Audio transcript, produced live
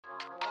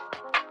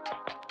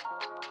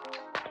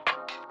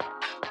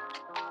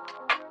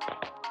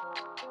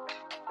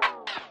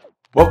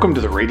Welcome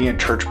to the Radiant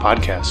Church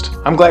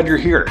Podcast. I'm glad you're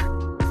here.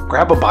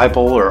 Grab a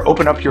Bible or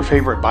open up your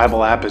favorite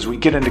Bible app as we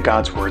get into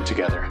God's Word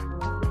together.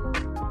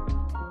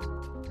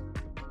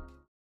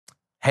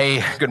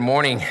 Hey, good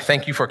morning.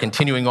 Thank you for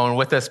continuing on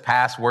with us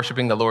past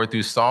worshiping the Lord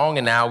through song,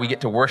 and now we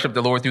get to worship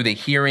the Lord through the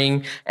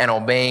hearing and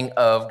obeying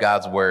of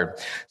God's Word.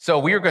 So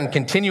we are going to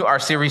continue our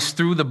series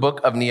through the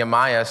book of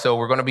Nehemiah. So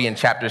we're going to be in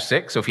chapter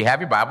 6. So if you have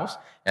your Bibles,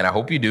 and I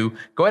hope you do,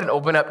 go ahead and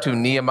open up to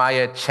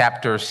Nehemiah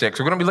chapter 6.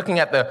 We're going to be looking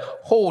at the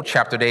whole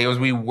chapter today as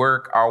we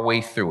work our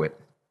way through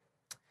it.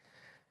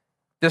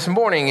 This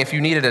morning, if you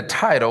needed a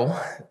title,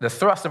 the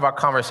thrust of our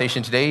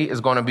conversation today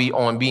is going to be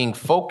on being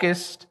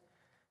focused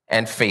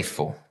and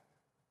faithful.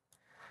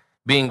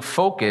 Being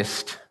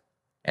focused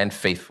and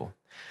faithful.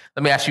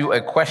 Let me ask you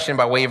a question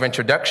by way of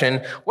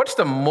introduction. What's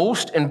the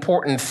most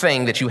important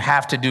thing that you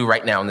have to do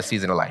right now in the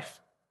season of life?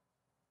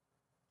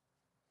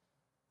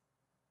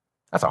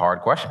 That's a hard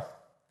question.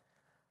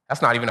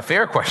 That's not even a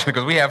fair question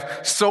because we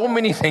have so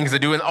many things to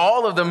do and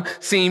all of them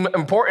seem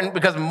important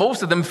because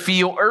most of them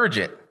feel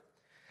urgent.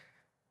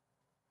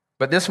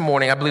 But this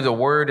morning, I believe the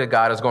Word of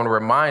God is going to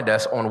remind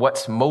us on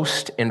what's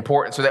most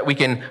important so that we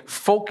can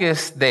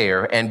focus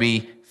there and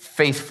be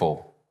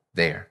faithful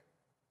there.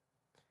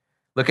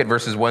 Look at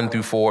verses 1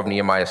 through 4 of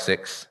Nehemiah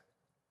 6.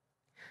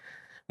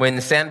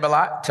 When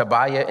Sanballat,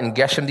 Tobiah, and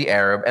Geshem the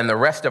Arab and the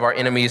rest of our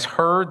enemies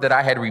heard that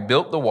I had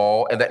rebuilt the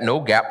wall and that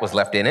no gap was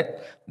left in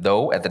it,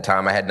 though at the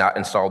time I had not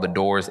installed the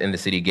doors in the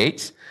city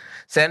gates,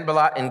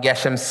 Sanballat and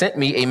Geshem sent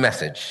me a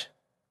message.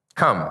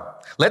 Come,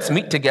 let's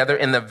meet together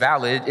in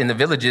the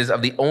villages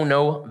of the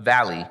Ono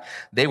Valley.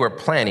 They were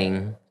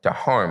planning to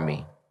harm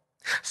me.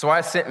 So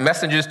I sent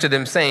messengers to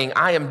them saying,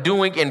 I am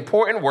doing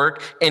important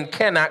work and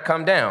cannot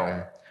come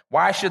down.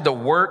 Why should the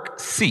work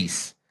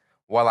cease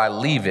while I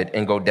leave it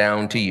and go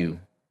down to you?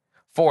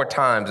 4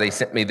 times they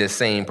sent me this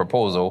same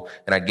proposal,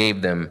 and I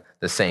gave them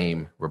the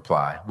same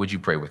reply. Would you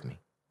pray with me?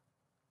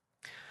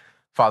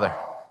 Father,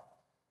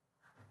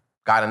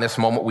 God, in this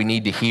moment, we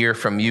need to hear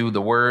from you. The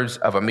words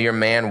of a mere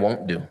man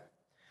won't do.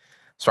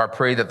 So I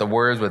pray that the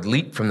words would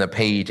leap from the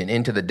page and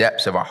into the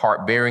depths of our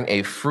heart, bearing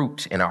a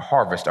fruit and a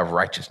harvest of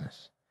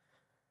righteousness.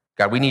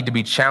 God, we need to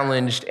be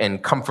challenged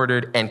and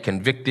comforted and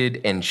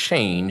convicted and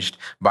changed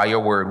by your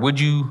word. Would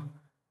you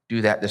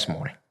do that this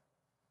morning?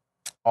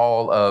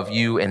 All of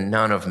you and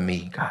none of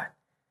me, God,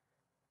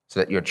 so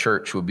that your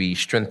church will be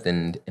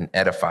strengthened and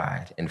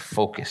edified and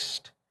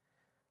focused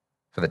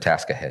for the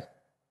task ahead.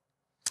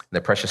 In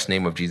the precious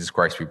name of Jesus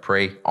Christ, we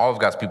pray. All of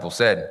God's people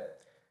said,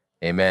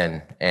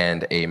 amen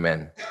and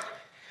amen.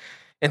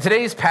 In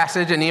today's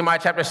passage in Nehemiah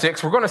chapter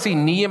 6, we're going to see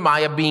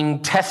Nehemiah being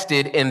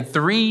tested in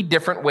 3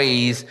 different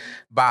ways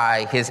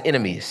by his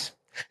enemies.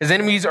 His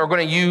enemies are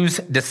going to use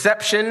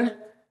deception,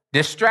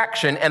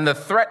 distraction, and the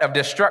threat of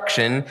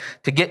destruction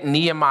to get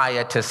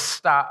Nehemiah to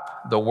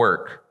stop the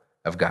work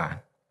of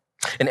God.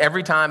 And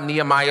every time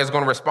Nehemiah is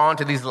going to respond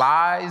to these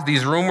lies,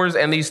 these rumors,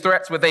 and these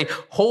threats with a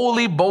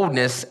holy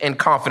boldness and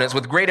confidence,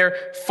 with greater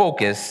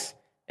focus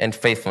and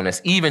faithfulness,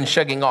 even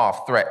shugging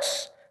off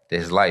threats to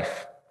his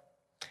life.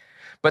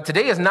 But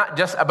today is not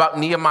just about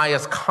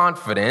Nehemiah's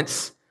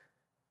confidence,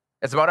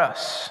 it's about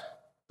us.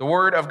 The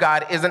word of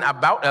God isn't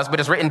about us, but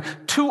it's written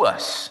to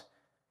us.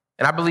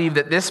 And I believe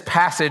that this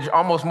passage,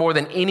 almost more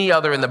than any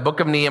other in the book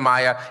of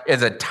Nehemiah,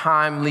 is a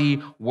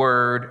timely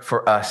word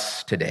for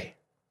us today.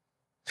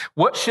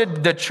 What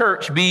should the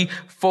church be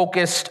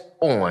focused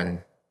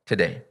on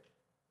today?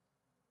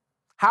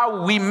 How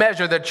will we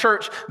measure the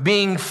church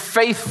being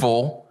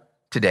faithful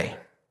today?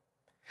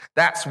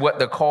 That's what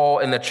the call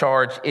and the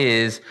charge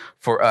is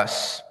for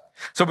us.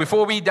 So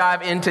before we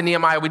dive into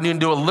Nehemiah, we need to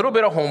do a little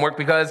bit of homework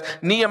because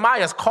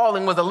Nehemiah's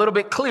calling was a little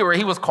bit clearer.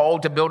 He was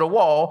called to build a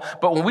wall.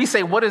 But when we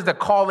say, what is the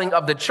calling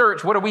of the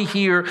church? What are we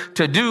here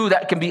to do?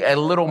 That can be a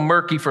little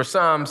murky for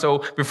some.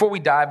 So before we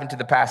dive into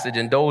the passage,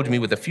 indulge me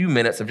with a few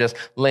minutes of just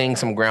laying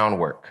some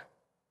groundwork.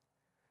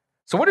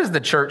 So what is the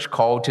church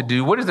called to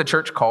do? What is the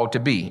church called to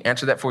be?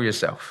 Answer that for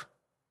yourself.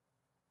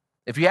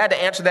 If you had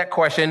to answer that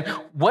question,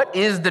 what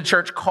is the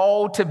church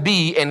called to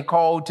be and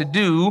called to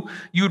do?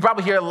 You would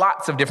probably hear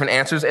lots of different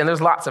answers, and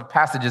there's lots of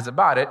passages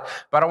about it,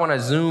 but I want to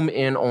zoom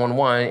in on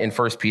one in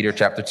 1 Peter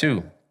chapter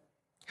 2.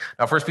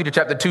 Now, 1 Peter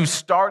chapter 2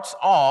 starts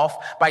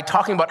off by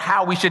talking about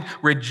how we should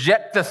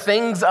reject the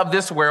things of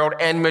this world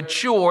and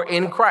mature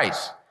in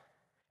Christ.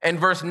 And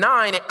verse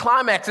 9, it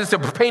climaxes to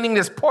painting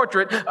this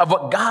portrait of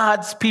what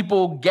God's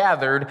people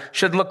gathered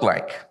should look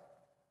like.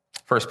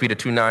 1 Peter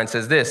 2:9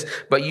 says this,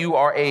 but you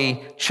are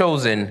a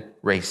chosen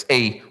race,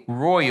 a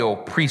royal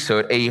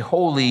priesthood, a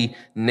holy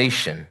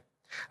nation,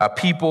 a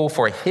people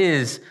for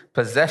his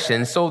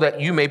possession, so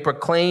that you may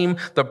proclaim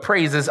the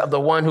praises of the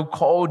one who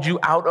called you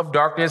out of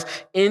darkness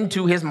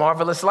into his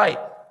marvelous light.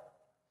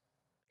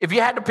 If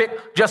you had to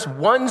pick just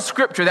one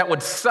scripture that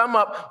would sum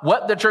up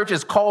what the church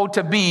is called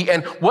to be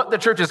and what the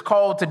church is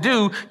called to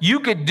do,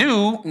 you could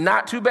do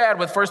not too bad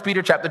with 1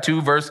 Peter chapter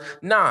 2, verse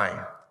 9.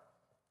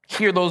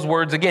 Hear those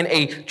words again,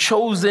 a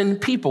chosen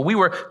people. We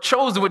were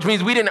chosen, which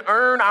means we didn't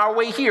earn our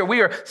way here.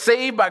 We are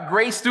saved by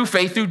grace through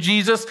faith through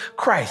Jesus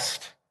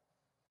Christ.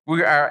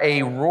 We are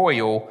a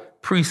royal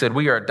priesthood.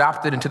 We are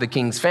adopted into the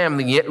king's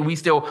family, yet we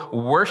still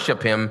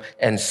worship him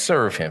and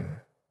serve him.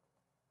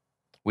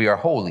 We are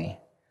holy,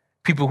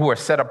 people who are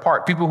set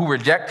apart, people who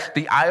reject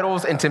the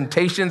idols and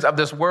temptations of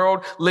this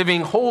world,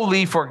 living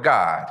wholly for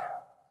God.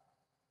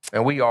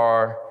 And we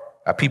are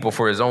a people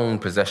for his own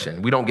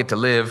possession. We don't get to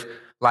live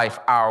life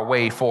our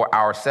way for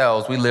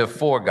ourselves. We live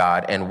for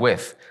God and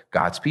with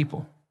God's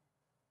people.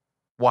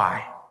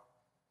 Why?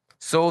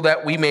 So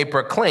that we may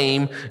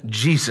proclaim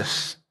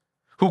Jesus,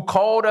 who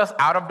called us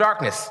out of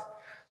darkness.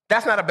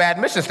 That's not a bad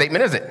mission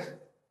statement, is it?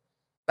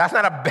 That's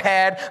not a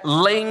bad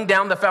laying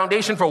down the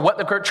foundation for what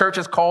the church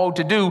is called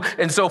to do.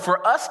 And so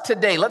for us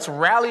today, let's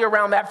rally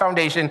around that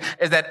foundation,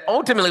 is that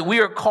ultimately we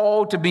are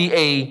called to be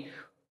a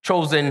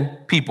chosen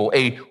people,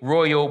 a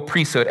royal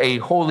priesthood, a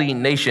holy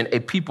nation, a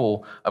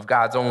people of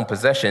God's own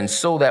possession,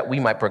 so that we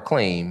might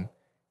proclaim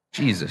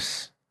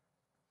Jesus.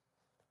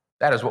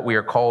 That is what we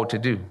are called to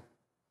do.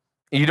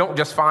 You don't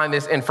just find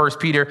this in 1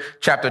 Peter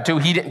chapter 2.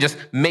 He didn't just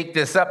make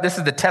this up. This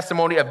is the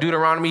testimony of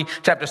Deuteronomy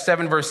chapter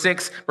 7, verse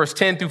 6, verse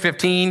 10 through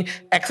 15,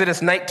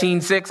 Exodus 19,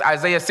 6,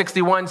 Isaiah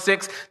 61,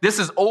 6. This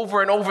is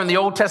over and over in the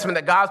Old Testament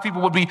that God's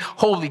people would be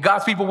holy.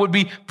 God's people would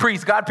be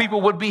priests. God's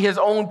people would be his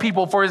own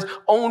people for his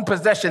own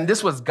possession.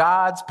 This was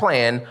God's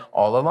plan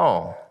all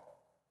along.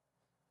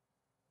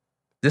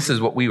 This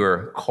is what we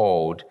were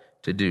called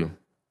to do.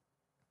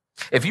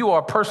 If you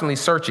are personally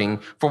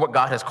searching for what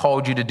God has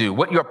called you to do,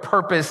 what your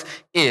purpose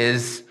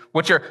is,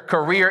 what your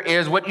career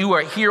is, what you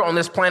are here on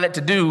this planet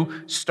to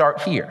do,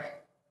 start here.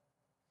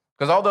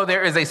 Because although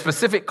there is a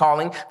specific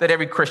calling that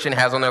every Christian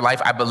has on their life,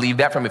 I believe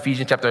that from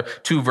Ephesians chapter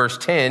 2, verse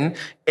 10,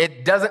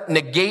 it doesn't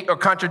negate or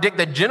contradict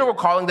the general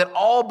calling that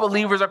all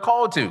believers are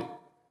called to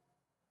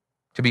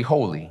be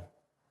holy,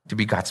 to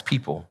be God's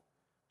people,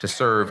 to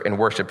serve and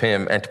worship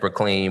him, and to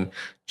proclaim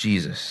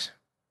Jesus.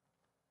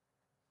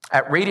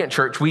 At Radiant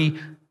Church, we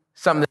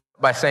sum this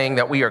up by saying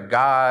that we are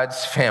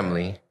God's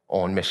family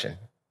on mission.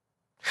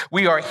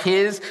 We are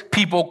his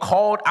people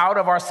called out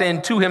of our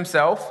sin to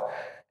himself,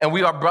 and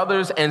we are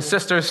brothers and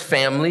sisters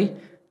family,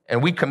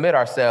 and we commit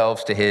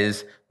ourselves to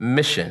his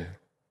mission.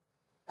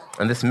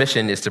 And this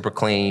mission is to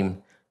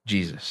proclaim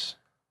Jesus.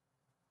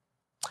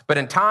 But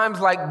in times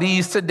like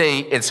these today,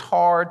 it's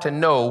hard to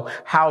know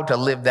how to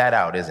live that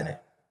out, isn't it?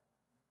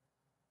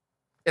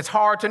 It's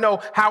hard to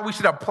know how we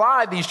should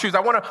apply these truths.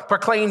 I want to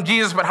proclaim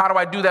Jesus, but how do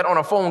I do that on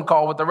a phone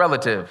call with a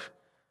relative?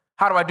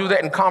 How do I do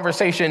that in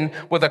conversation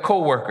with a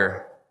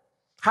coworker?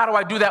 How do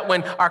I do that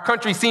when our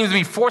country seems to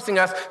be forcing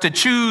us to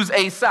choose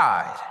a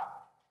side?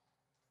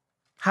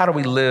 How do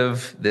we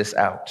live this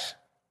out?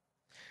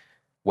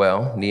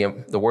 Well,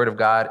 the word of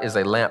God is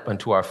a lamp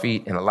unto our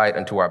feet and a light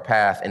unto our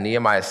path, and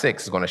Nehemiah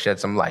 6 is going to shed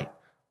some light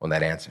on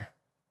that answer,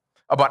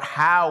 about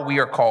how we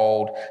are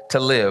called to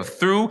live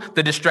through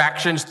the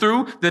distractions,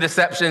 through the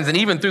deceptions, and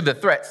even through the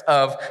threats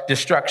of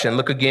destruction.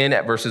 Look again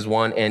at verses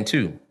 1 and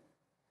 2.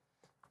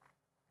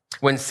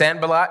 When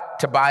Sanballat,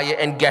 Tobiah,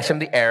 and Geshem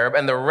the Arab,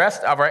 and the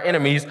rest of our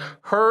enemies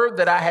heard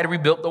that I had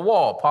rebuilt the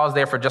wall. Pause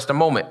there for just a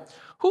moment.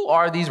 Who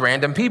are these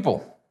random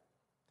people?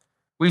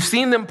 We've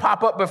seen them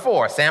pop up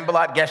before.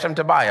 Sanballat, Geshem,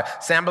 Tobiah.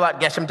 Sanballat,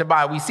 Geshem,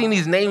 Tobiah. We've seen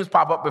these names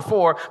pop up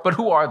before, but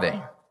who are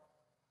they?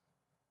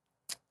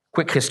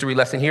 Quick history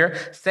lesson here.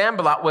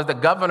 Sanballat was the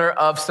governor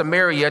of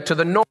Samaria to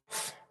the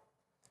north.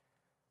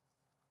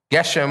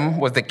 Geshem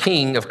was the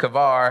king of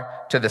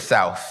Kavar to the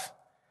south.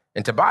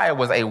 And Tobiah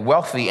was a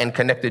wealthy and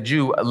connected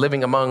Jew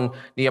living among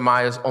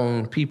Nehemiah's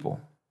own people.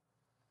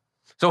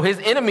 So his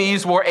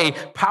enemies were a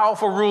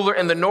powerful ruler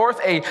in the north,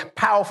 a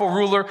powerful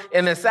ruler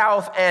in the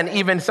south, and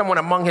even someone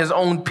among his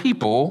own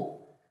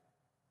people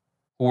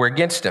who were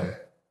against him.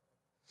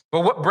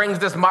 But what brings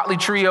this motley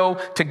trio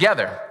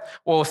together?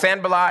 Well,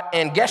 Sanballat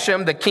and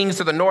Geshem, the kings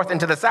to the north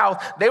and to the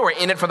south, they were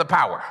in it for the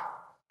power.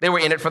 They were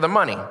in it for the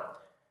money.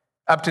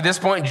 Up to this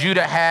point,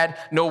 Judah had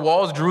no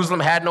walls. Jerusalem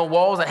had no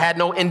walls. It had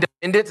no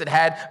independence. It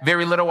had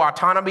very little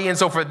autonomy. And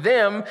so for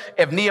them,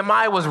 if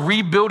Nehemiah was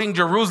rebuilding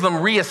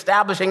Jerusalem,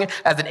 reestablishing it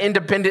as an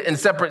independent and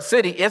separate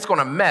city, it's going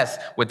to mess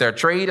with their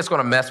trade. It's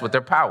going to mess with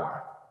their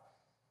power.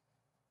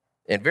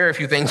 And very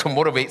few things will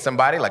motivate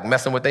somebody like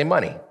messing with their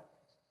money.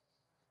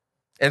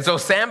 And so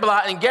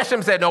Sanballat and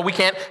Geshem said, no, we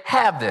can't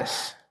have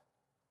this.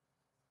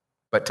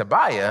 But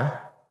Tobiah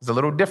is a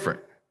little different.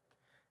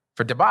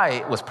 For Tobiah,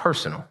 it was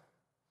personal.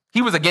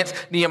 He was against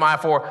Nehemiah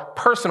for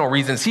personal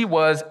reasons. He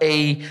was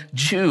a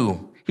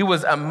Jew. He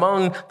was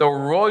among the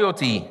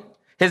royalty.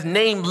 His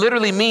name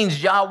literally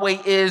means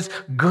Yahweh is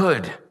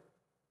good.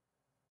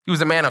 He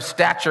was a man of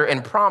stature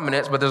and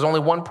prominence, but there's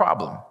only one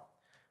problem.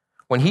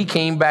 When he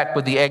came back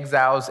with the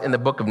exiles in the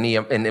book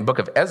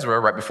of Ezra,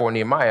 right before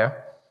Nehemiah,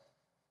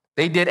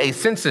 they did a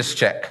census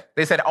check.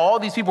 They said all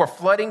these people are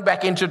flooding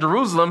back into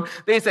Jerusalem.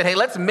 They said, hey,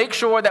 let's make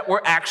sure that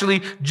we're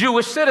actually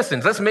Jewish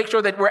citizens. Let's make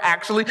sure that we're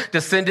actually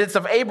descendants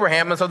of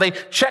Abraham. And so they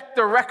checked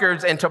the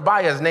records, and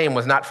Tobiah's name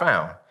was not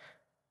found.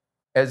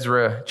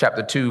 Ezra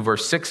chapter 2,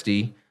 verse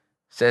 60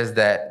 says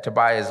that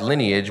Tobiah's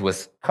lineage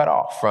was cut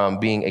off from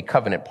being a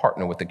covenant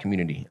partner with the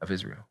community of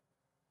Israel.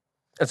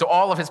 And so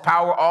all of his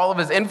power, all of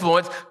his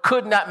influence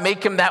could not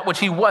make him that which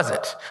he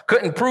wasn't,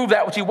 couldn't prove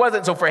that which he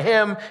wasn't. So for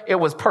him, it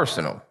was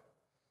personal.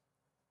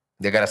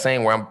 They got a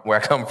saying where I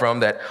come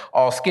from that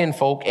all skin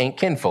folk ain't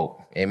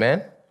kinfolk.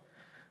 Amen?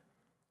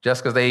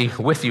 Just because they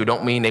with you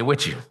don't mean they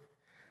with you.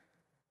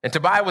 And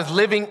Tobiah was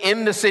living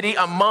in the city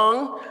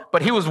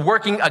but he was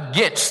working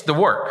against the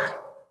work.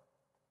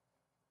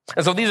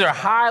 And so these are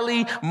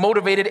highly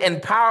motivated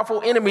and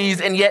powerful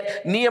enemies, and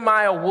yet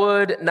Nehemiah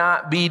would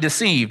not be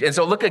deceived. And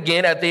so look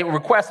again at the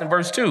request in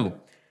verse 2.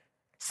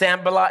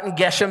 Sanballat and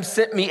Geshem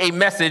sent me a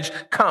message,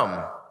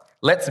 come,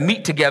 let's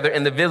meet together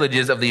in the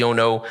villages of the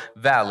Ono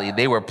Valley.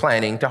 They were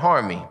planning to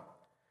harm me.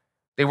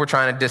 They were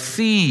trying to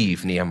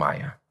deceive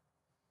Nehemiah.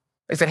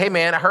 They said, hey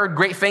man, I heard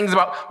great things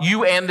about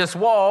you and this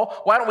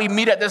wall. Why don't we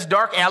meet at this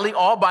dark alley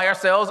all by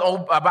ourselves? Oh,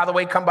 by the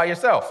way, come by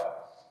yourself.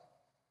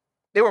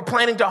 They were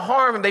planning to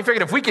harm him. They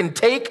figured if we can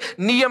take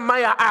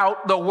Nehemiah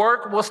out, the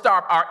work will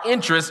stop. Our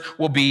interests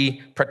will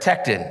be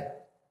protected.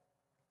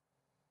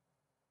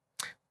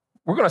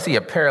 We're going to see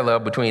a parallel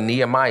between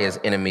Nehemiah's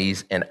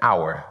enemies and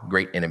our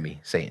great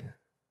enemy, Satan.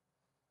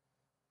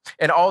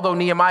 And although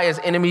Nehemiah's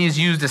enemies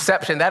use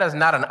deception, that is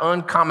not an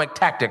uncommon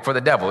tactic for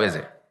the devil, is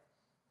it?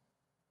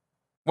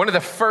 One of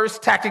the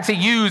first tactics he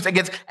used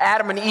against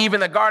Adam and Eve in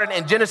the garden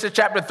in Genesis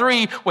chapter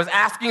 3 was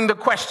asking the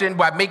question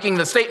by making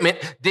the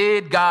statement,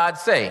 did God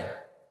say?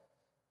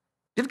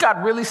 Did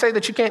God really say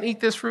that you can't eat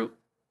this fruit?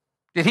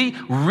 Did he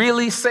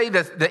really say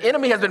that? The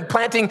enemy has been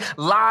planting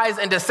lies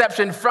and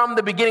deception from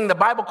the beginning. The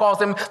Bible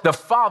calls him the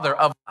father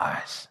of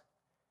lies.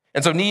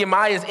 And so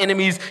Nehemiah's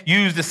enemies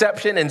use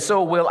deception, and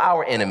so will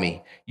our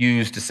enemy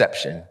use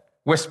deception.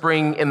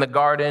 Whispering in the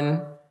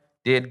garden,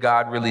 did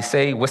God really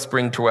say?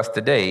 Whispering to us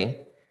today,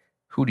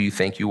 who do you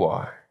think you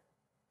are?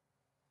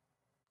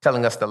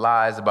 Telling us the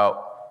lies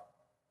about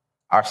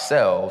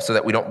ourselves so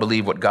that we don't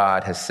believe what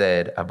God has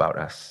said about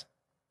us.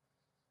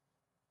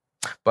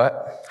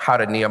 But how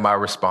did Nehemiah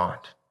respond?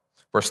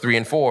 Verse 3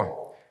 and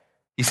 4.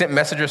 He sent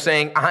messengers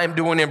saying, I'm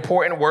doing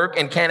important work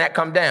and cannot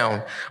come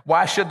down.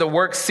 Why should the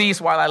work cease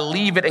while I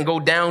leave it and go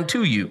down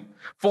to you?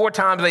 4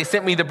 times they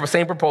sent me the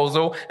same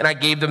proposal, and I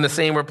gave them the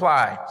same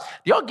reply.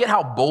 Do y'all get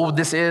how bold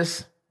this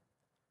is?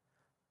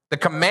 The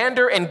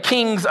commander and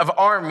kings of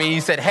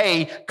armies said,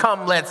 hey,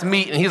 come, let's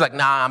meet. And he's like,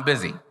 nah, I'm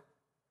busy.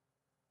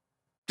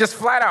 Just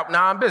flat out,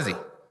 nah, I'm busy.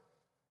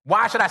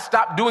 Why should I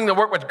stop doing the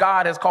work which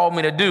God has called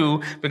me to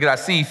do? Because I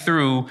see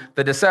through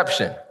the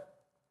deception.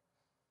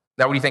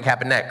 Now, what do you think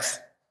happened next?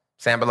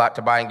 Sanballat,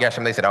 Tobiah, and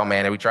Geshem, they said, oh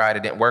man, we tried,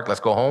 it didn't work, let's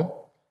go home.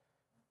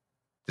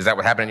 Is that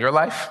what happened in your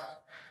life?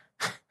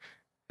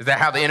 Is that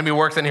how the enemy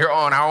works in here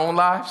on our own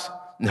lives?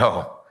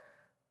 No.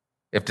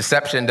 If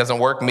deception doesn't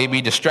work,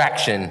 maybe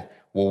distraction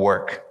will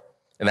work.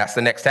 And that's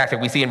the next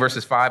tactic we see in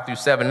verses 5 through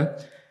 7.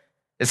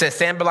 It says,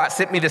 Sanballat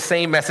sent me the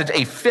same message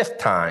a 5th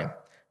time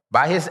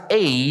by his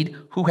aide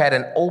who had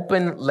an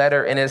open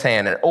letter in his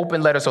hand, an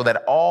open letter so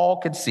that all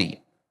could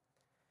see.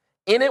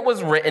 In it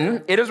was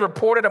written, it is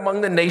reported among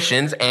the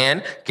nations,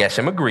 and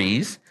Geshem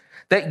agrees,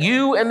 that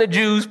you and the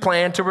Jews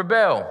plan to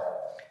rebel.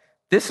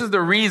 This is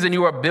the reason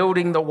you are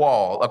building the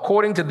wall.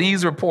 According to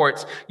these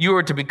reports, you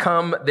are to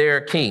become their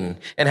king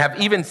and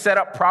have even set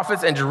up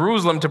prophets in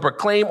Jerusalem to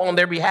proclaim on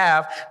their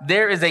behalf,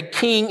 there is a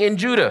king in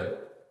Judah.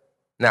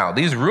 Now,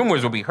 these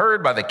rumors will be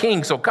heard by the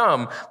king, so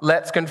come,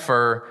 let's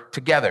confer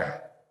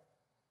together.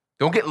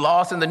 Don't get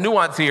lost in the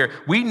nuance here.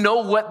 We know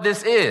what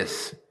this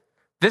is.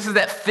 This is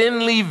that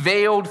thinly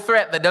veiled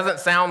threat that doesn't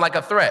sound like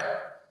a threat.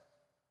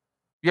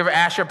 You ever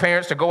ask your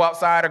parents to go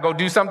outside or go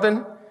do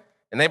something?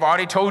 And they've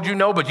already told you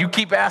no, but you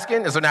keep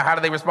asking? And so now how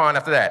do they respond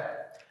after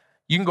that?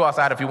 You can go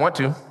outside if you want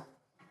to.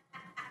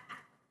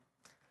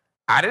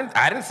 I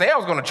didn't say I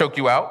was going to choke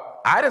you out.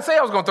 I didn't say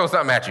I was going to throw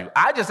something at you.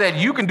 I just said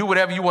you can do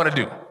whatever you want to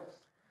do.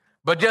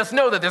 But just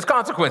know that there's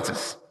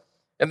consequences.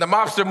 In the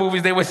mobster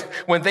movies,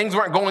 when things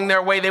weren't going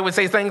their way, they would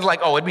say things like,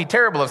 oh, it'd be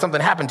terrible if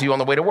something happened to you on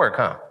the way to work,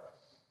 huh?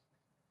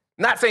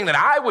 Not saying that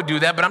I would do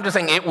that, but I'm just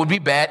saying it would be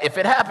bad if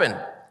it happened.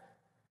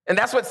 And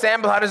that's what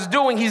Sanballat is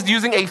doing. He's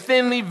using a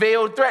thinly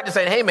veiled threat to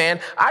say, hey,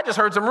 man, I just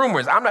heard some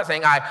rumors. I'm not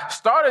saying I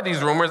started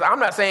these rumors. I'm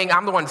not saying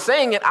I'm the one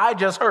saying it. I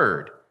just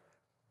heard.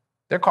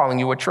 They're calling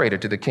you a traitor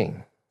to the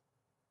king.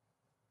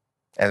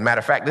 As a matter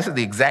of fact, this is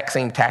the exact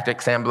same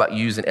tactic Sanballat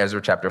used in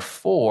Ezra chapter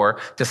 4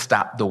 to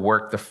stop the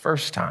work the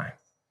first time,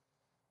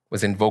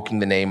 was invoking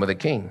the name of the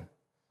king.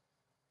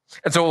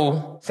 And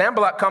so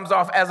Sanballat comes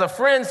off as a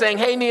friend saying,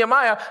 hey,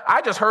 Nehemiah,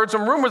 I just heard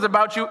some rumors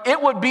about you.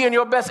 It would be in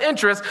your best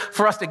interest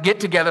for us to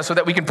get together so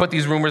that we can put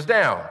these rumors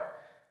down.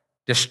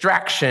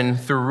 Distraction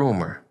through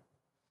rumor.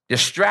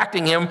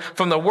 Distracting him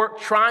from the work,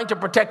 trying to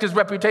protect his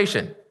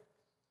reputation.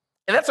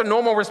 And that's a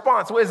normal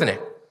response, isn't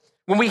it?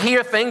 When we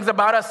hear things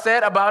about us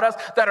said about us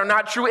that are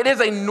not true, it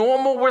is a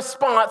normal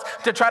response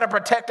to try to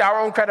protect our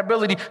own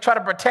credibility, try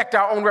to protect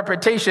our own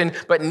reputation.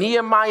 But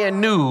Nehemiah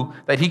knew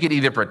that he could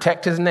either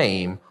protect his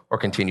name or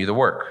continue the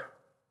work.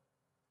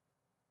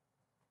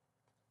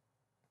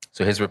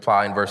 So his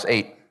reply in verse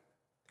 8,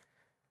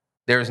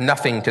 There's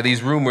nothing to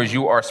these rumors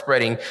you are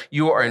spreading.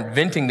 You are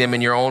inventing them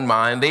in your own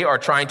mind. They are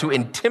trying to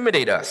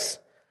intimidate us,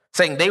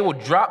 saying they will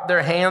drop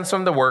their hands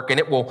from the work and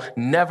it will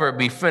never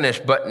be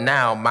finished. But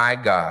now, my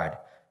God,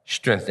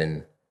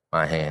 strengthen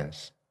my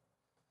hands.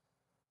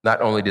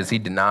 Not only does he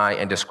deny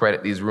and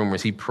discredit these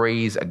rumors, he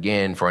prays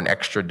again for an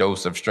extra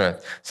dose of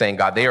strength, saying,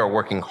 God, they are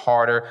working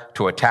harder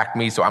to attack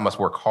me, so I must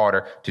work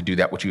harder to do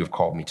that which you have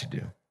called me to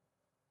do.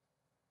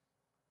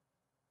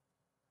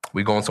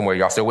 We going somewhere?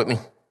 Y'all still with me?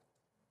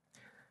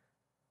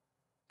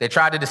 They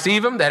tried to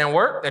deceive him. That didn't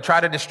work. They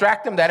tried to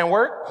distract him. That didn't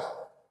work.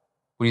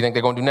 What do you think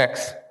they're going to do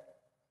next?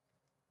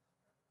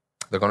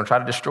 They're going to try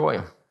to destroy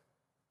him.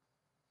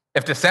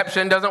 If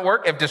deception doesn't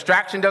work, if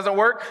distraction doesn't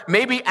work,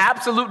 maybe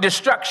absolute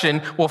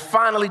destruction will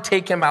finally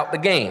take him out the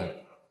game.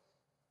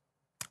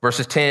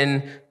 Verses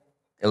 10,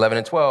 11,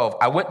 and 12.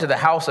 I went to the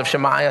house of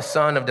Shemaiah,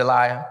 son of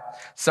Deliah,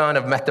 son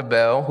of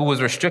Methabel, who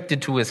was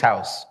restricted to his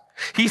house.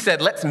 He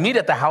said, let's meet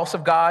at the house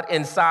of God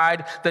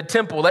inside the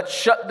temple. Let's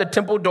shut the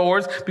temple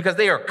doors because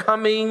they are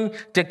coming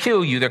to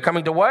kill you. They're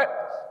coming to what?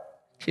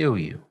 Kill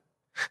you.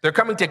 They're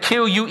coming to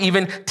kill you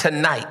even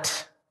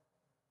tonight.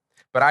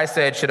 But I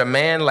said, should a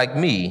man like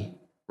me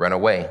run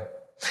away?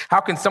 How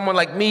can someone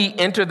like me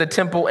enter the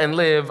temple and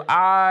live?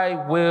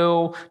 I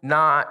will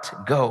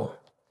not go.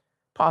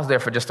 Pause there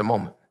for just a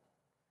moment.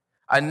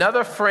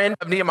 Another friend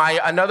of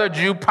Nehemiah, another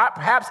Jew,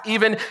 perhaps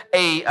even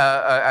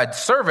a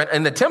servant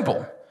in the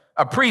temple,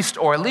 a priest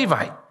or a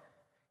Levite,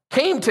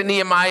 came to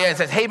Nehemiah and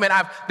said, hey man,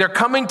 they're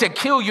coming to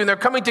kill you and they're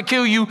coming to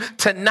kill you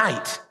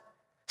tonight.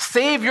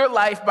 Save your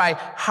life by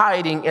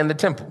hiding in the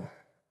temple.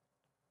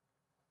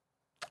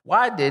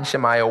 Why did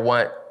Shemaiah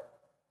want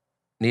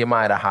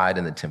Nehemiah to hide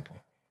in the temple?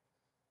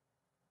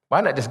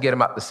 Why not just get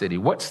him out the city?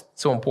 What's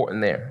so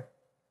important there?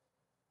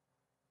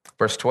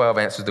 Verse 12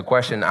 answers the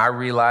question. I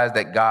realized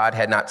that God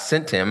had not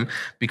sent him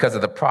because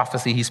of the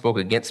prophecy he spoke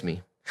against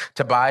me.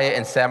 Tobiah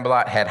and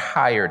Sanballat had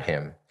hired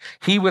him.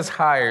 He was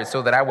hired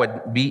so that I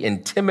would be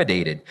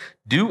intimidated,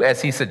 do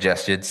as he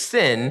suggested,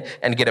 sin,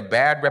 and get a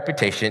bad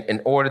reputation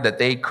in order that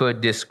they could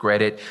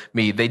discredit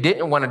me. They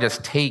didn't want to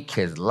just take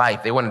his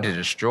life. They wanted to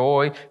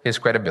destroy his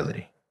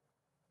credibility.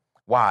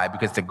 Why?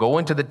 Because to go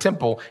into the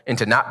temple and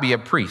to not be a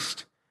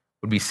priest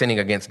would be sinning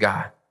against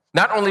God.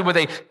 Not only would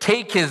they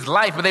take his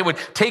life, but they would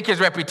take his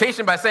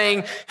reputation by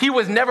saying he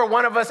was never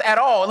one of us at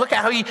all. Look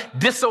at how he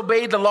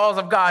disobeyed the laws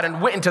of God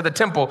and went into the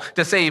temple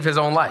to save his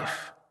own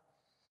life.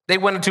 They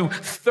wanted to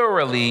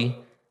thoroughly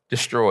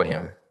destroy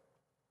him.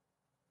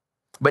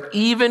 But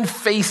even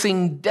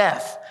facing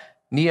death,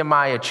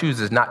 Nehemiah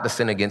chooses not to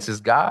sin against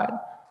his God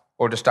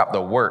or to stop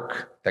the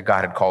work that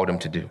God had called him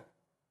to do.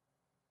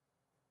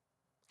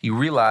 He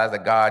realized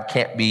that God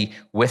can't be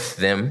with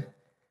them,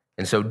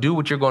 and so do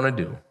what you're going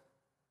to do.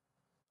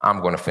 I'm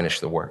going to finish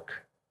the work.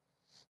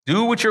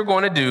 Do what you're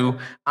going to do.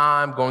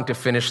 I'm going to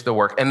finish the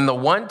work. And the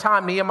one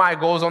time Nehemiah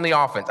goes on the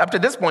offense, up to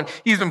this point,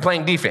 he's been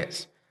playing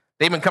defense.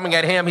 They've been coming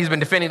at him. He's been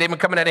defending. They've been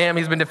coming at him.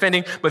 He's been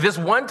defending. But this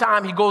one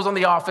time he goes on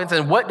the offense,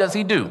 and what does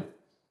he do?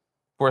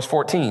 Verse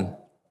 14.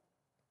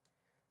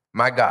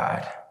 My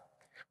God,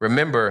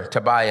 remember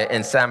Tobiah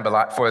and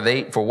Sanballat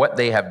for what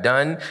they have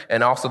done,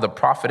 and also the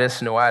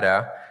prophetess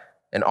Noadah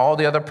and all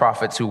the other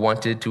prophets who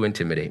wanted to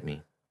intimidate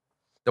me.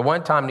 The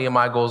one time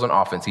Nehemiah goes on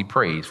offense, he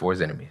prays for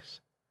his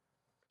enemies.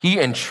 He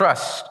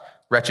entrusts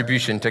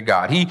retribution to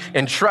God. He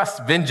entrusts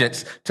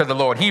vengeance to the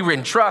Lord. He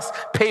entrusts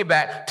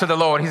payback to the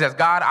Lord. He says,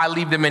 God, I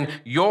leave them in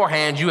your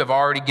hands. You have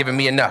already given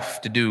me enough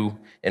to do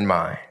in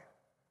mine.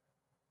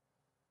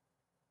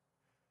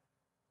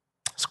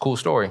 It's a cool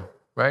story,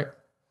 right?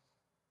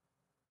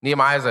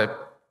 Nehemiah's a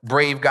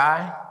brave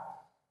guy,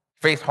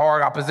 faced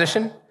hard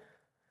opposition.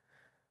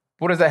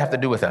 What does that have to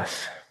do with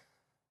us?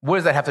 What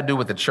does that have to do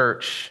with the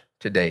church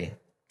today?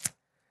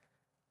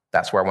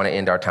 That's where I want to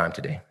end our time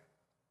today.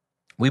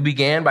 We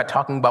began by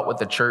talking about what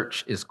the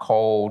church is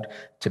called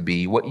to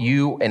be, what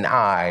you and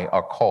I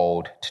are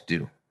called to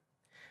do.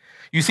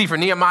 You see, for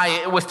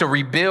Nehemiah, it was to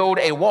rebuild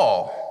a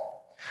wall.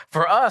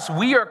 For us,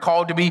 we are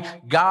called to be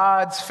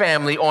God's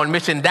family on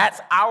mission. That's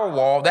our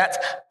wall. That's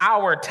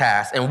our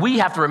task. And we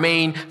have to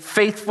remain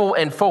faithful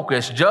and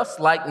focused, just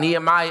like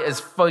Nehemiah is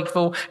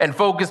faithful and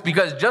focused,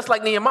 because just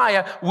like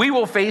Nehemiah, we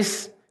will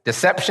face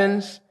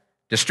deceptions,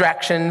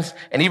 distractions,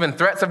 and even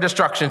threats of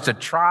destruction to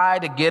try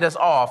to get us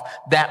off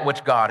that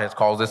which God has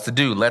called us to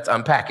do. Let's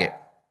unpack it.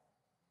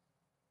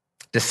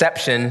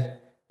 Deception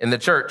in the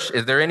church,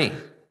 is there any?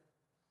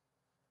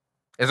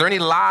 Is there any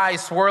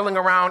lies swirling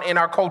around in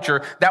our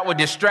culture that would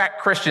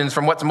distract Christians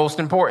from what's most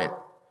important?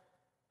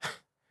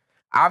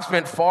 I've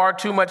spent far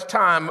too much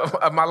time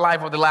of my life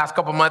over the last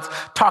couple months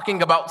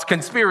talking about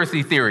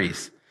conspiracy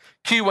theories,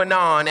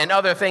 QAnon, and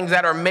other things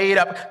that are made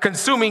up,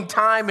 consuming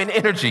time and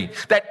energy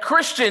that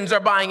Christians are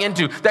buying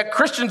into, that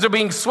Christians are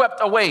being swept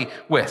away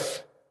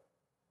with.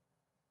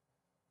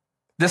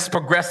 This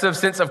progressive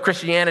sense of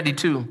Christianity,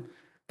 too,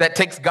 that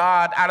takes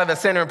God out of the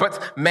center and puts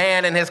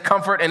man and his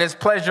comfort and his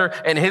pleasure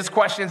and his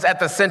questions at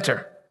the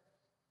center.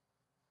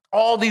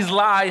 All these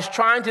lies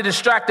trying to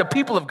distract the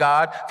people of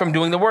God from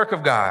doing the work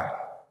of God.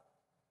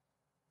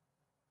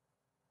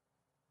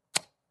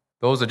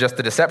 Those are just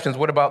the deceptions.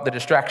 What about the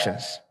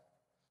distractions?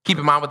 Keep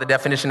in mind what the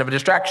definition of a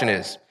distraction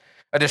is.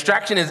 A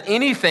distraction is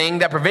anything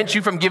that prevents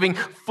you from giving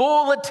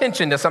full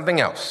attention to something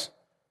else.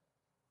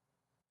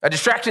 A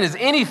distraction is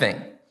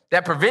anything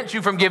that prevents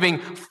you from giving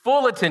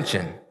full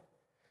attention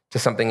to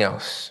something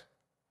else.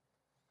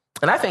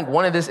 And I think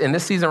in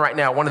this season right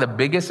now, one of the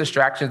biggest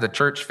distractions the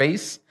church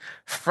face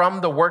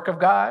from the work of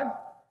God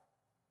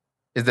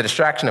is the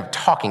distraction of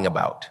talking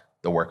about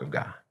the work of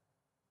God.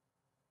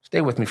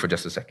 Stay with me for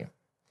just a second.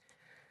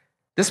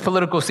 This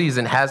political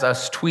season has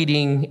us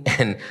tweeting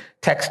and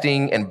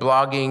texting and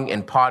blogging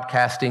and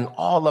podcasting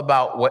all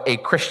about what a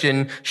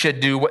Christian should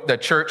do, what the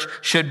church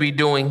should be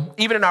doing.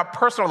 Even in our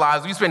personal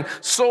lives, we spend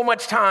so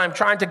much time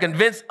trying to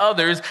convince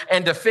others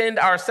and defend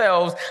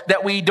ourselves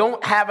that we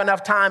don't have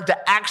enough time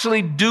to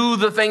actually do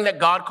the thing that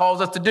God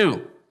calls us to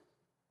do.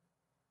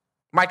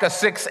 Micah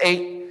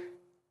 6:8,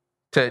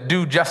 to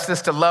do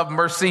justice, to love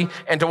mercy,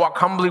 and to walk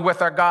humbly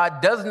with our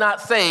God, does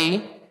not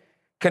say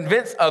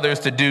convince others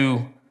to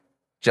do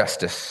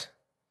justice.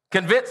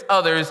 Convince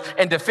others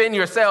and defend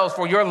yourselves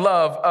for your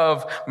love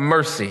of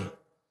mercy.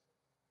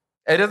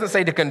 It doesn't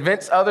say to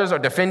convince others or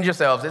defend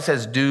yourselves. It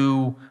says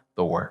do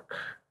the work.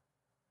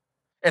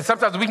 And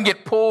sometimes we can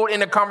get pulled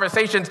into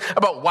conversations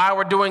about why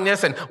we're doing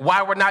this and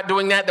why we're not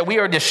doing that we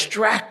are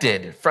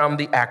distracted from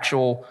the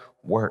actual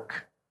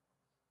work.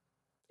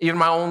 Even in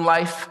my own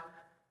life,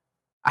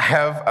 I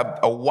have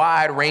a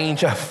wide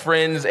range of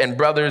friends and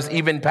brothers,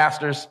 even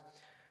pastors.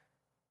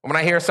 When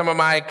I hear some of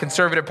my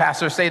conservative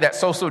pastors say that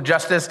social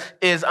justice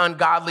is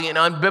ungodly and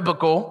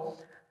unbiblical,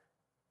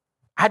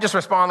 I just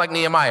respond like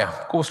Nehemiah.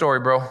 Cool story,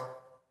 bro.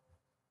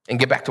 And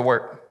get back to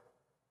work.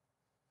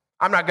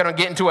 I'm not going to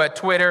get into a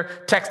Twitter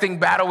texting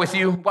battle with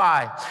you.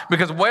 Why?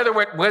 Because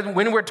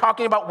when we're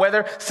talking about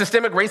whether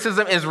systemic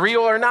racism is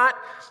real or not,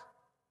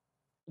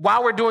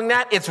 while we're doing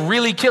that, it's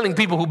really killing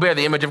people who bear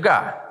the image of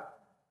God.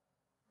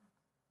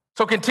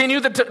 So continue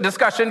the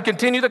discussion,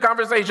 continue the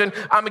conversation.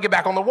 I'm going to get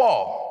back on the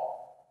wall.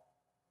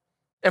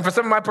 And for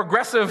some of my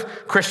progressive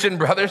Christian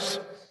brothers,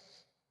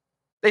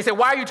 they say,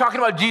 why are you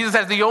talking about Jesus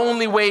as the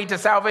only way to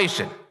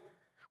salvation?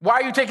 Why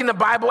are you taking the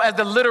Bible as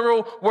the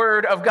literal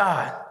word of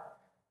God?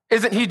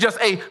 Isn't he just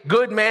a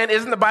good man?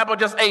 Isn't the Bible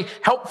just a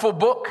helpful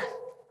book?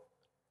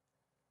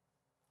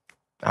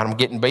 I don't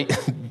get in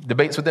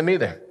debates with them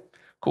either.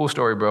 Cool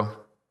story, bro.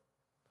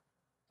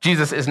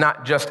 Jesus is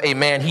not just a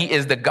man. He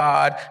is the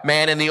God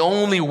man and the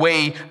only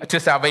way to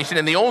salvation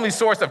and the only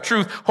source of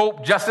truth,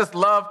 hope, justice,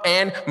 love,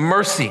 and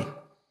mercy.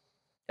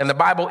 And the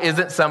Bible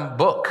isn't some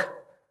book.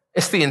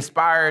 It's the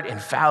inspired,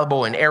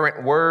 infallible,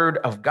 inerrant word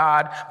of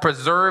God,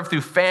 preserved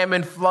through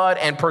famine, flood,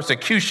 and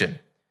persecution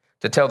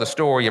to tell the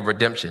story of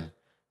redemption,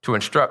 to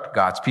instruct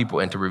God's people,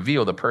 and to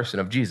reveal the person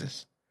of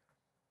Jesus.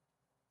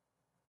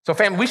 So,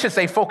 family, we should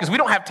stay focused. We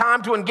don't have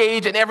time to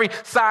engage in every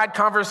side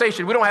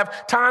conversation. We don't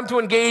have time to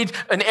engage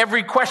in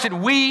every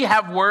question. We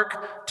have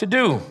work to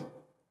do.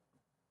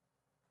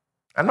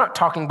 I'm not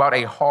talking about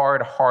a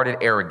hard-hearted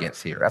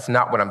arrogance here. That's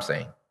not what I'm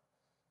saying.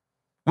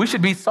 We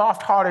should be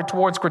soft-hearted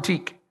towards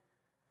critique.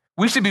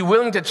 We should be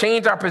willing to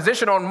change our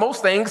position on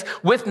most things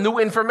with new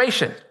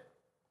information.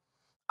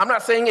 I'm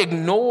not saying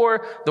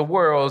ignore the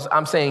worlds.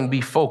 I'm saying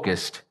be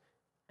focused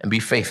and be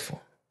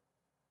faithful.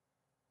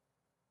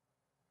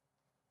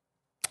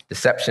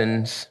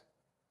 Deceptions,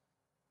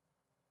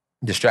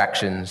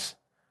 distractions.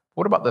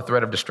 What about the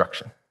threat of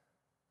destruction?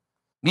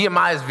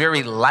 Nehemiah's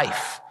very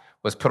life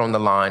was put on the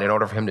line in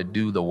order for him to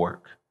do the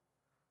work.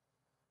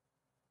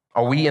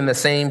 Are we in the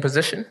same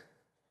position?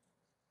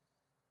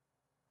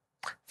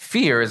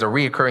 Fear is a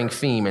reoccurring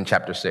theme in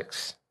chapter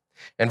 6.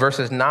 In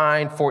verses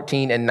 9,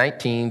 14, and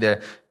 19,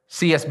 the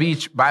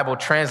CSB Bible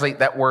translate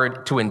that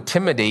word to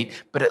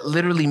intimidate, but it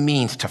literally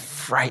means to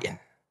frighten.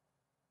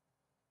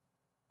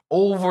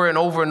 Over and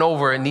over and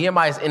over,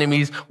 Nehemiah's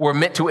enemies were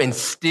meant to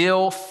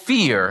instill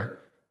fear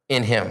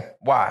in him.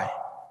 Why?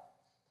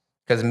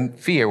 Because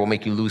fear will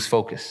make you lose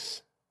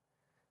focus.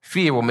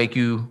 Fear will make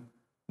you,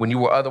 when you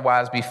will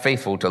otherwise be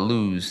faithful, to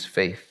lose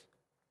faith.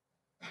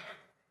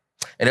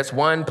 And it's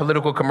one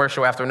political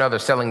commercial after another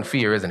selling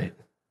fear, isn't it?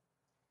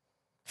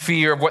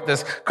 Fear of what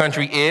this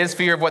country is,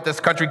 fear of what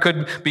this country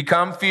could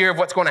become, fear of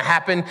what's going to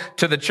happen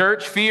to the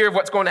church, fear of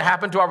what's going to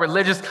happen to our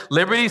religious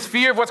liberties,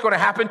 fear of what's going to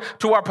happen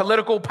to our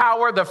political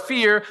power, the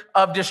fear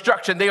of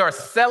destruction. They are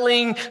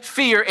selling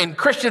fear, and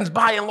Christians,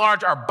 by and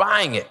large, are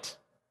buying it.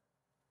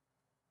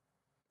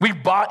 We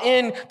bought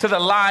into the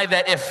lie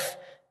that if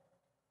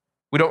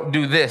we don't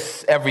do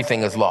this,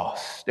 everything is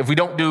lost. If we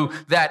don't do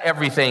that,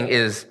 everything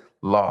is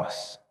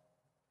lost.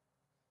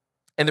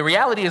 And the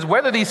reality is,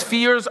 whether these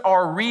fears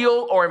are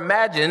real or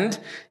imagined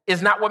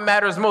is not what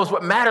matters most.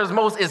 What matters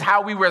most is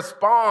how we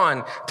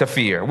respond to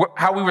fear,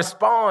 how we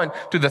respond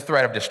to the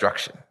threat of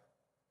destruction.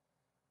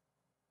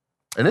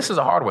 And this is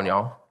a hard one,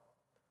 y'all,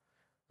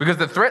 because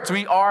the threats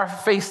we are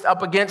faced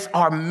up against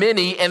are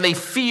many, and they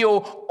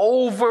feel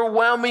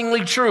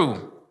overwhelmingly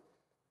true.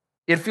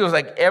 It feels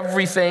like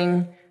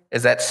everything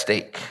is at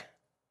stake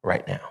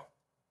right now.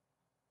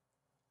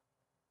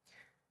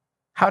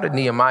 How did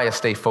Nehemiah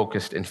stay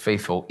focused and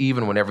faithful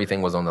even when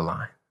everything was on the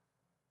line?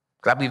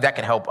 Because I believe that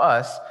can help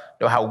us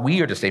know how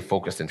we are to stay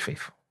focused and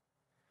faithful.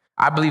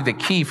 I believe the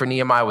key for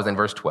Nehemiah was in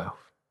verse 12.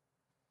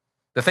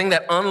 The thing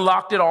that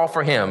unlocked it all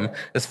for him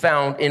is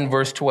found in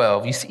verse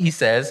 12. He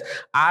says,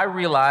 I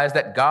realized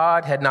that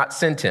God had not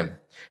sent him.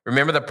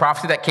 Remember the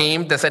prophecy that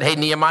came that said, hey,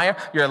 Nehemiah,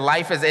 your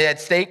life is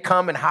at stake.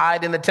 Come and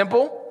hide in the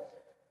temple.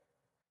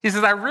 He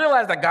says, I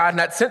realized that God had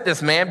not sent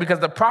this man because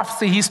the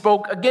prophecy he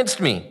spoke against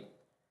me.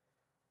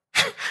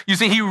 You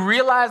see, he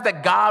realized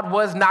that God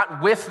was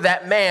not with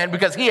that man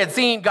because he had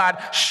seen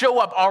God show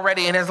up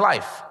already in his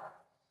life.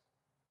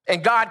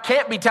 And God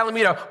can't be telling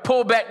me to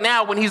pull back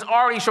now when he's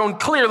already shown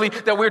clearly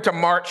that we're to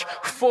march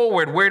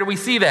forward. Where do we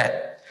see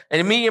that? And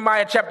in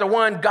Nehemiah chapter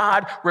 1,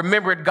 God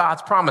remembered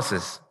God's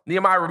promises.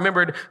 Nehemiah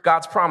remembered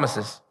God's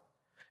promises.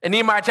 In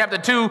Nehemiah chapter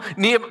 2,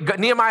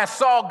 Nehemiah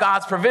saw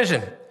God's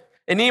provision.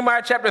 In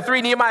Nehemiah chapter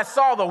 3, Nehemiah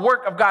saw the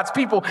work of God's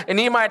people. In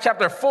Nehemiah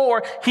chapter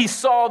 4, he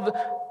saw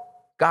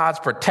God's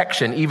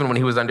protection even when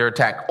he was under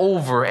attack.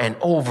 Over and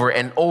over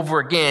and over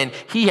again,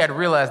 he had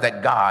realized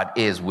that God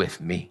is with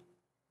me.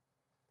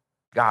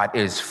 God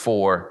is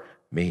for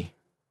me.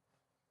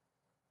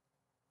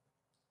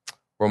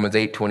 Romans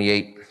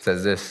 8:28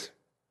 says this.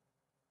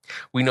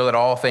 We know that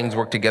all things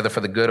work together for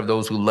the good of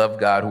those who love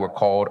God, who are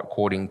called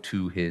according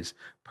to his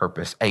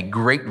purpose. A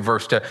great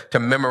verse to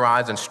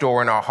memorize and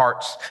store in our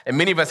hearts. And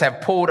many of us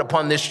have pulled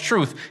upon this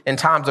truth in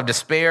times of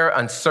despair,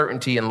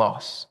 uncertainty, and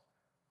loss.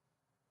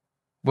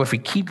 But if we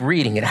keep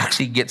reading, it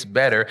actually gets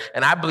better.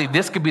 And I believe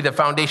this could be the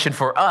foundation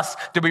for us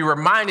to be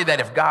reminded that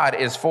if God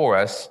is for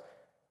us,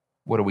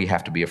 what do we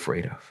have to be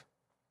afraid of?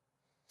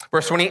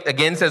 Verse 20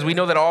 again says, we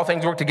know that all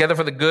things work together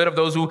for the good of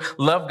those who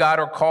love God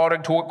or called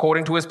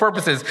according to his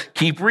purposes.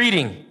 Keep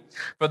reading.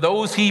 For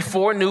those he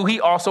foreknew, he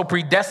also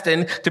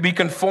predestined to be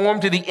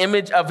conformed to the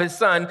image of his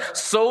son,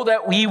 so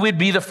that we would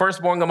be the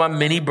firstborn among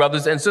many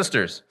brothers and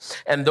sisters.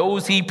 And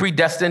those he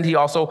predestined, he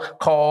also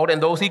called.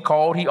 And those he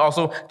called, he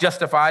also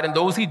justified. And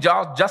those he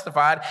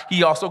justified,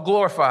 he also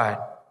glorified.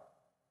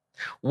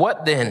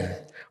 What then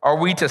are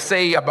we to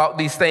say about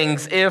these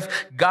things?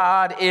 If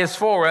God is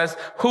for us,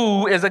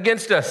 who is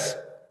against us?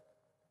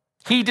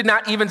 He did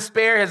not even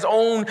spare his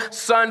own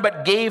son,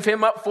 but gave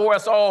him up for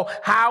us all.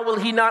 How will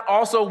he not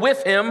also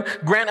with him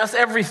grant us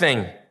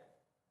everything?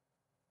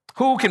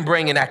 Who can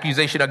bring an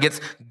accusation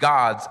against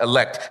God's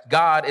elect?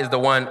 God is the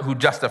one who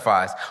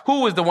justifies.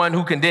 Who is the one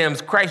who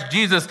condemns? Christ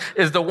Jesus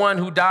is the one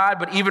who died,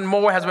 but even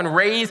more has been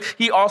raised.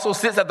 He also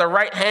sits at the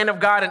right hand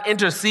of God and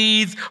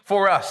intercedes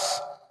for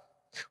us.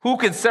 Who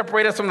can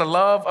separate us from the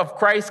love of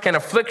Christ? Can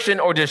affliction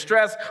or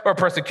distress or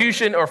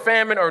persecution or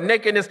famine or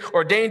nakedness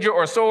or danger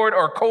or sword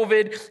or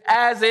COVID?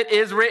 As it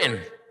is written,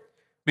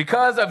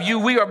 because of you,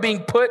 we are being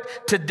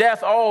put to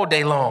death all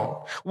day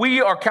long.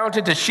 We are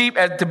counted to sheep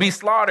as to be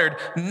slaughtered.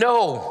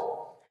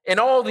 No, in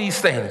all these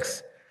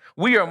things,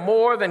 we are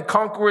more than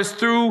conquerors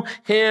through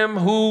him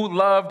who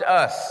loved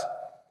us.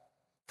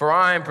 For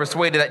I am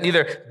persuaded that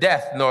neither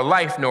death, nor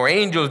life, nor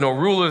angels, nor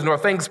rulers, nor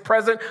things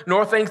present,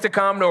 nor things to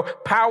come, nor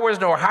powers,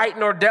 nor height,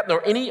 nor depth,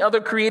 nor any other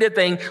created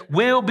thing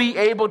will be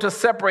able to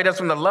separate us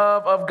from the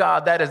love of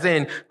God that is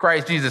in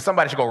Christ Jesus.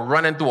 Somebody should go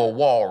running through a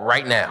wall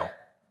right now.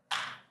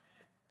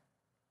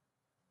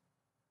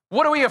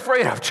 What are we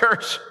afraid of,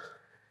 church?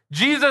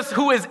 Jesus,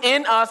 who is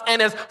in us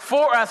and is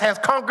for us, has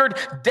conquered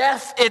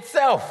death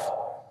itself.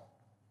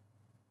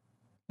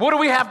 What do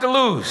we have to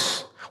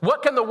lose?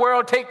 What can the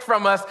world take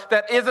from us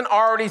that isn't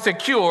already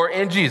secure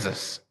in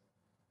Jesus?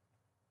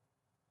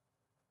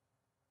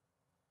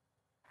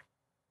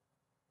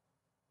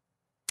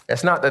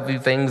 It's not that the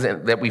things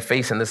that we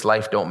face in this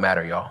life don't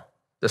matter, y'all.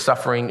 The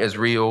suffering is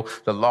real.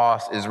 The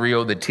loss is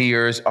real. The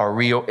tears are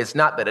real. It's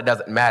not that it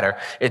doesn't matter.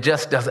 It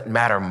just doesn't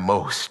matter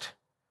most.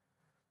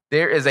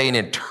 There is an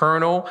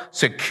eternal,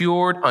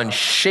 secured,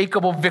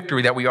 unshakable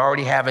victory that we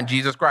already have in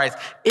Jesus Christ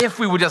if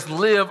we would just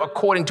live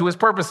according to his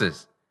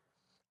purposes.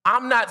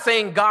 I'm not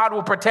saying God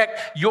will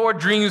protect your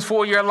dreams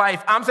for your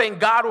life. I'm saying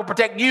God will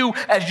protect you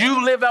as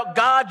you live out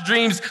God's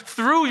dreams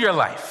through your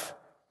life.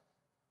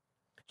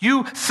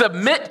 You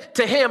submit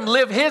to him,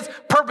 live his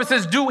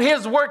purposes, do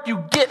his work,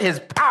 you get his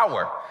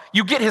power.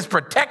 You get his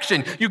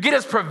protection. You get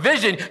his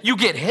provision. You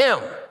get him.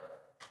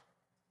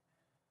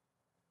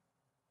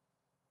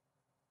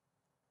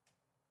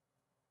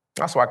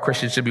 That's why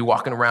Christians should be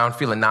walking around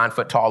feeling 9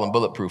 foot tall and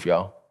bulletproof,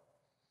 y'all.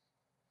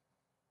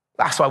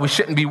 That's why we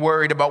shouldn't be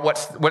worried about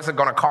what's it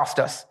going to cost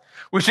us.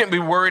 We shouldn't be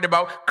worried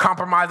about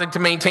compromising to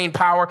maintain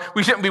power.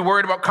 We shouldn't be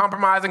worried about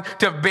compromising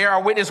to bear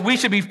our witness. We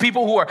should be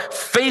people who are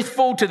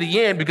faithful to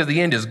the end because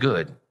the end is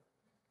good.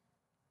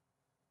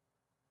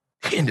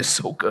 The end is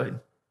so good.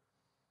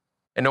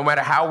 And no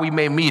matter how we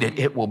may meet it,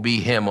 it will be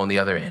him on the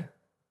other end.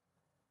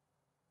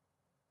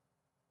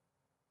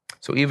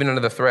 So even under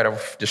the threat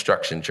of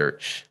destruction,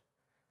 church,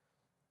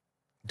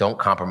 don't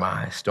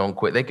compromise. Don't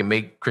quit. They can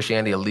make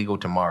Christianity illegal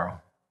tomorrow.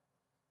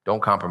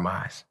 Don't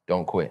compromise.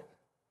 Don't quit.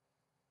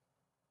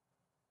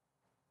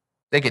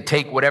 They could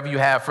take whatever you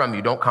have from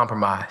you. Don't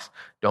compromise.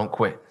 Don't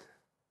quit.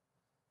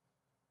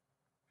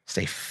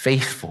 Stay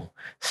faithful.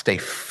 Stay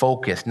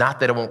focused. Not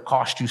that it won't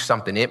cost you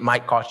something. It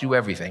might cost you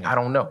everything. I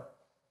don't know.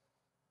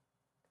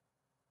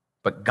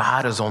 but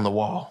God is on the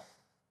wall.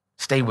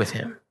 Stay with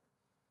him.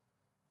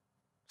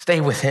 Stay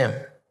with him.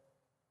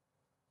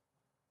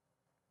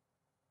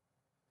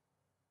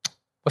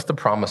 What's the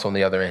promise on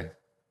the other end?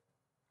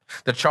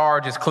 The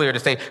charge is clear: to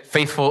stay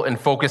faithful and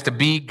focused, to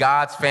be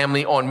God's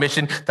family on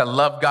mission, to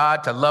love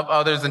God, to love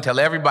others, and tell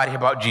everybody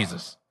about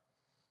Jesus.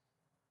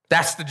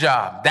 That's the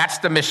job. That's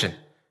the mission.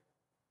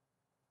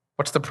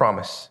 What's the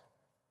promise?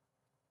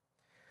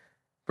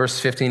 Verse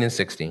 15 and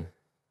 16.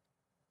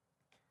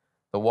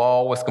 The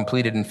wall was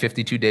completed in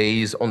 52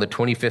 days on the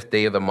 25th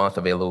day of the month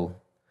of Elul.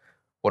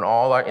 When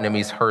all our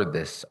enemies heard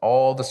this,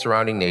 all the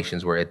surrounding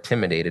nations were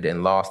intimidated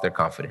and lost their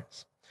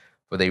confidence,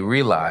 for they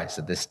realized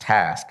that this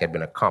task had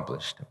been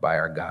accomplished by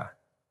our God.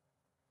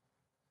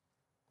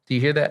 Do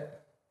you hear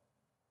that?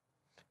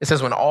 It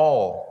says when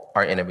all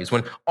our enemies,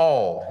 when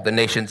all the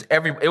nations,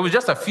 it was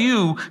just a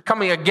few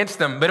coming against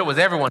them, but it was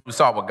everyone who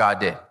saw what God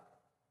did.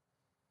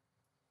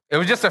 It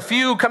was just a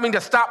few coming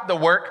to stop the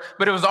work,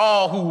 but it was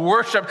all who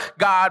worshiped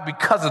God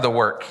because of the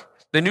work.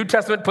 The New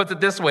Testament puts it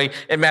this way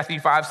in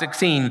Matthew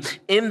 5:16.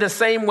 In the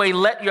same way,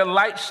 let your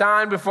light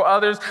shine before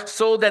others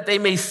so that they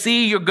may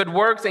see your good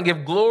works and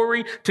give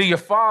glory to your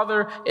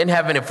Father in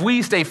heaven. If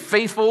we stay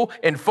faithful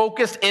and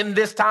focused in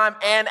this time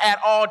and at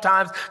all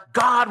times,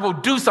 God will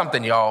do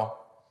something, y'all.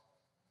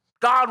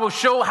 God will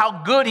show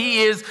how good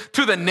he is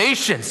to the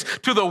nations,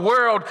 to the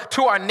world,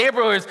 to our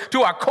neighborhoods,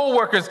 to our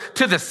coworkers,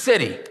 to the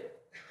city.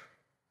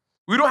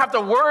 We don't have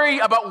to worry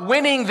about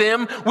winning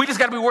them. We just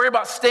got to be worried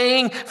about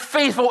staying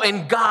faithful,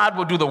 and God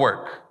will do the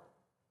work.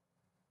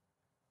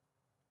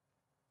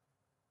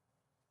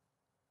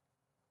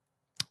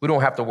 We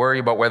don't have to worry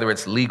about whether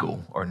it's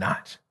legal or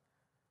not.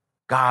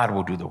 God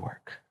will do the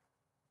work.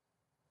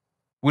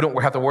 We don't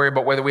have to worry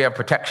about whether we have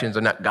protections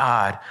or not.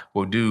 God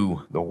will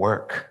do the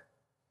work.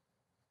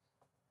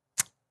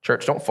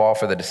 Church, don't fall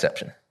for the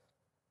deception.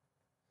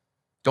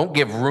 Don't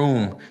give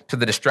room to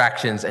the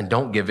distractions, and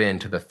don't give in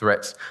to the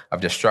threats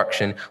of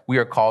destruction. We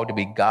are called to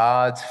be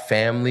God's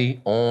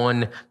family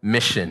on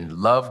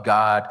mission. Love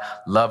God,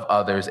 love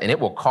others, and it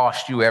will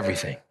cost you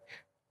everything.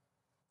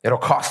 It'll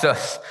cost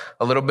us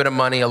a little bit of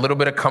money, a little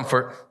bit of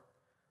comfort,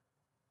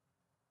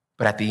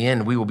 but at the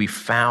end, we will be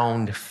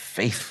found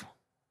faithful.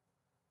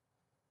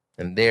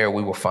 And there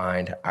we will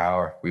find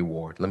our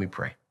reward. Let me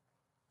pray.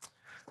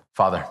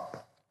 Father,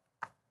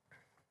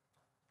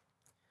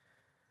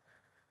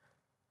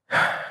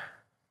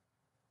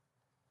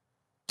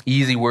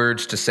 easy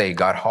words to say,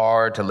 God,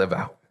 hard to live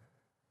out.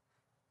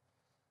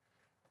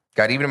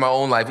 God, even in my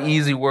own life,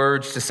 easy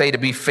words to say, to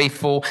be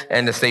faithful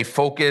and to stay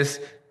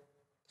focused,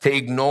 to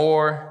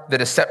ignore the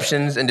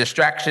deceptions and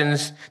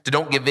distractions, to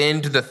don't give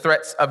in to the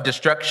threats of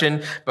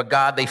destruction. But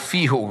God, they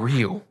feel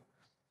real.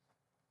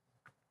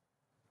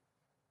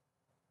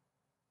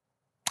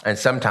 And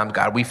sometimes,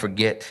 God, we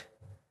forget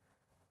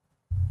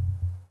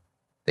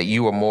that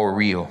you are more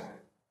real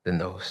than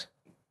those.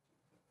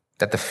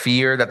 That the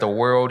fear that the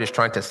world is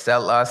trying to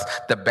sell us,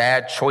 the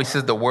bad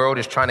choices the world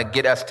is trying to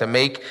get us to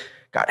make,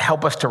 God,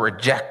 help us to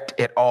reject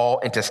it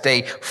all and to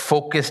stay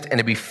focused and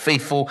to be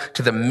faithful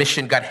to the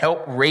mission. God,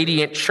 help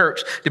Radiant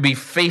Church to be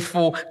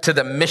faithful to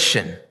the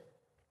mission,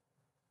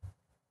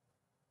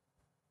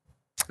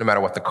 no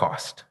matter what the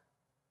cost,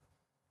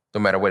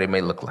 no matter what it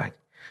may look like,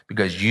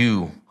 because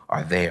you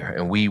are there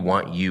and we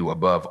want you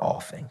above all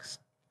things.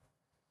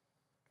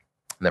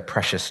 In the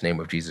precious name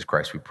of Jesus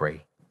Christ, we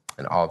pray.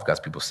 And all of God's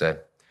people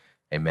said,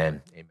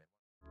 amen. Amen.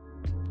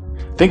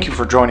 Thank you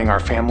for joining our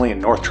family in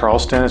North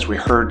Charleston as we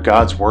heard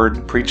God's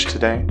word preached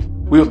today.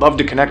 We would love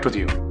to connect with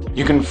you.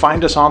 You can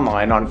find us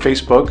online on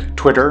Facebook,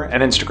 Twitter,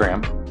 and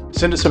Instagram.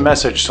 Send us a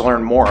message to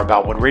learn more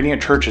about what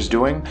Radiant Church is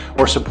doing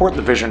or support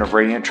the vision of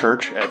Radiant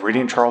Church at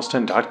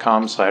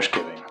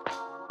radiantcharleston.com/giving.